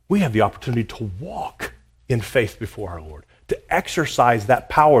 We have the opportunity to walk in faith before our Lord, to exercise that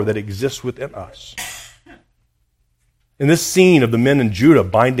power that exists within us. And this scene of the men in Judah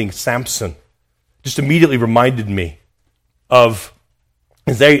binding Samson just immediately reminded me of,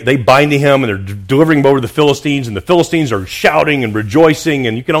 as they binding him and they're delivering him over to the Philistines, and the Philistines are shouting and rejoicing,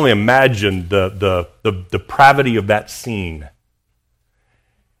 and you can only imagine the depravity of that scene.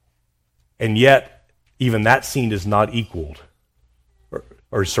 And yet, even that scene is not equaled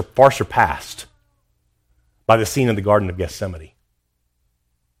or far surpassed by the scene in the Garden of Gethsemane,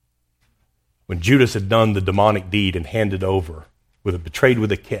 when Judas had done the demonic deed and handed over, betrayed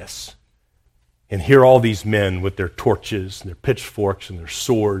with a kiss. And here all these men with their torches and their pitchforks and their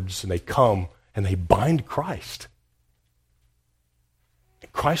swords, and they come and they bind Christ.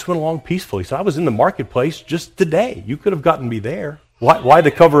 And Christ went along peacefully. He said, I was in the marketplace just today. You could have gotten me there. Why the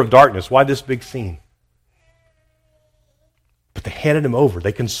cover of darkness? Why this big scene? But they handed him over.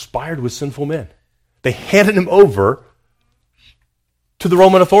 They conspired with sinful men. They handed him over to the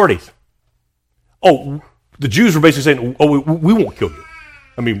Roman authorities. Oh, the Jews were basically saying, oh, we won't kill you.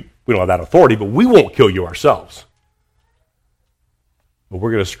 I mean, we don't have that authority, but we won't kill you ourselves. But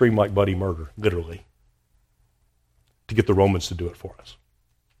we're going to scream like bloody murder, literally, to get the Romans to do it for us.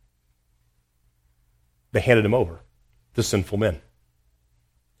 They handed him over to sinful men.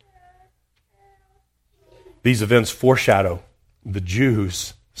 These events foreshadow the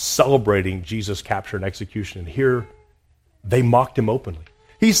Jews celebrating Jesus' capture and execution. And here, they mocked him openly.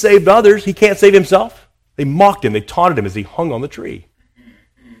 He saved others. He can't save himself. They mocked him. They taunted him as he hung on the tree.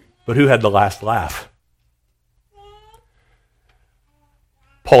 But who had the last laugh?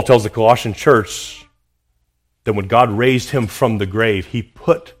 Paul tells the Colossian church that when God raised him from the grave, he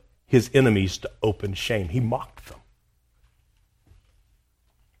put his enemies to open shame. He mocked them.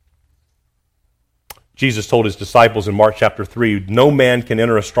 Jesus told his disciples in Mark chapter 3, no man can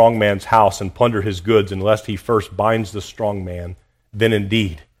enter a strong man's house and plunder his goods unless he first binds the strong man. Then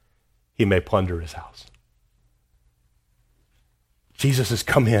indeed he may plunder his house. Jesus has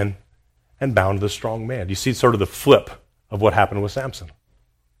come in and bound the strong man. You see sort of the flip of what happened with Samson.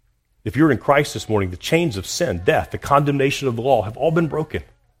 If you're in Christ this morning, the chains of sin, death, the condemnation of the law have all been broken.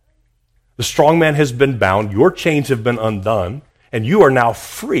 The strong man has been bound, your chains have been undone, and you are now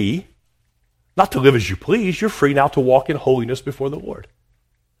free, not to live as you please, you're free now to walk in holiness before the Lord,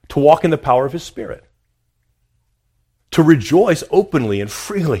 to walk in the power of his Spirit, to rejoice openly and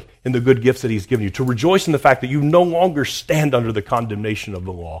freely in the good gifts that he's given you, to rejoice in the fact that you no longer stand under the condemnation of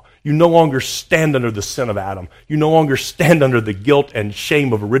the law. You no longer stand under the sin of Adam. You no longer stand under the guilt and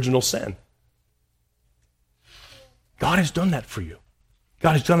shame of original sin. God has done that for you.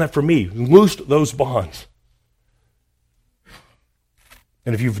 God has done that for me, loosed those bonds.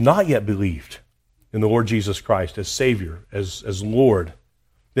 And if you've not yet believed in the Lord Jesus Christ as Savior, as Lord,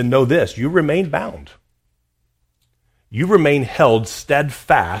 then know this, you remain bound. You remain held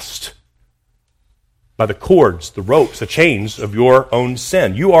steadfast by the cords, the ropes, the chains of your own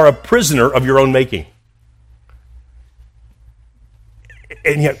sin. You are a prisoner of your own making.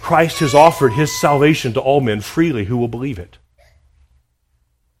 And yet Christ has offered his salvation to all men freely who will believe it.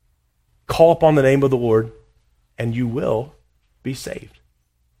 Call upon the name of the Lord, and you will be saved.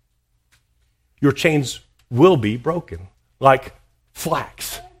 Your chains will be broken, like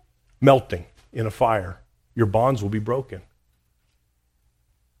flax melting in a fire. Your bonds will be broken.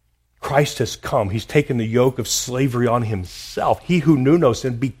 Christ has come. He's taken the yoke of slavery on himself. He who knew no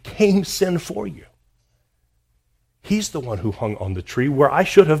sin became sin for you. He's the one who hung on the tree where I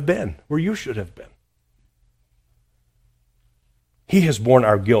should have been, where you should have been. He has borne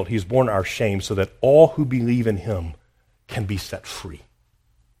our guilt. He's borne our shame so that all who believe in him can be set free.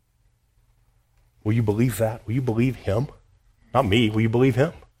 Will you believe that? Will you believe him? Not me. Will you believe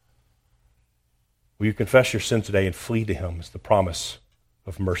him? Will you confess your sin today and flee to him as the promise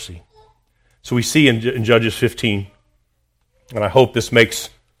of mercy? So we see in Judges 15, and I hope this makes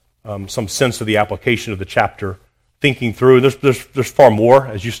some sense of the application of the chapter, thinking through. There's far more.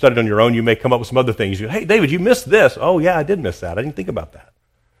 As you studied on your own, you may come up with some other things. You go, hey, David, you missed this. Oh, yeah, I did miss that. I didn't think about that.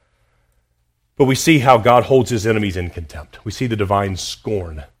 But we see how God holds his enemies in contempt. We see the divine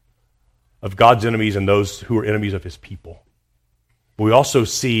scorn of God's enemies and those who are enemies of his people. But we also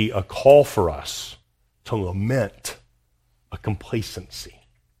see a call for us to lament a complacency,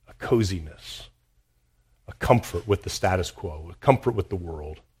 a coziness, a comfort with the status quo, a comfort with the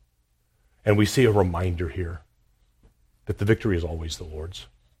world. And we see a reminder here that the victory is always the Lord's.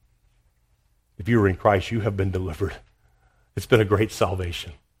 If you are in Christ, you have been delivered. It's been a great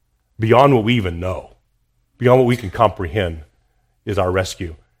salvation. Beyond what we even know, beyond what we can comprehend, is our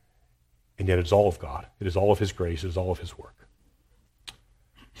rescue. And yet it's all of God. It is all of his grace. It is all of his work.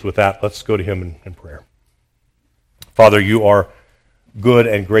 So with that, let's go to him in prayer. Father, you are good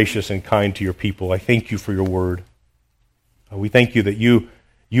and gracious and kind to your people. I thank you for your word. We thank you that you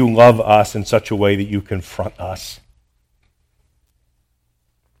love us in such a way that you confront us.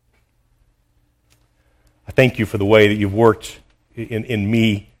 I thank you for the way that you've worked in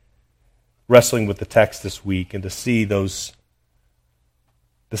me wrestling with the text this week and to see the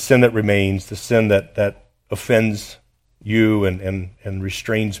sin that remains, the sin that offends you and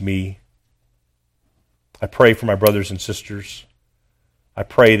restrains me. I pray for my brothers and sisters. I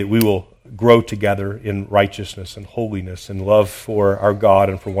pray that we will grow together in righteousness and holiness and love for our God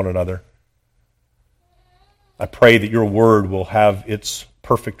and for one another. I pray that your word will have its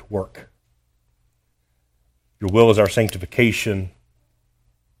perfect work. Your will is our sanctification.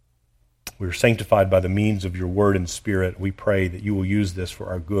 We are sanctified by the means of your word and spirit. We pray that you will use this for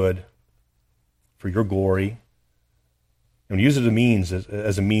our good, for your glory, and use it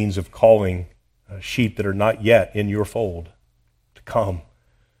as a means of calling sheep that are not yet in your fold to come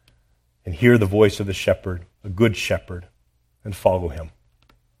and hear the voice of the shepherd, a good shepherd, and follow him.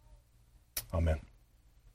 Amen.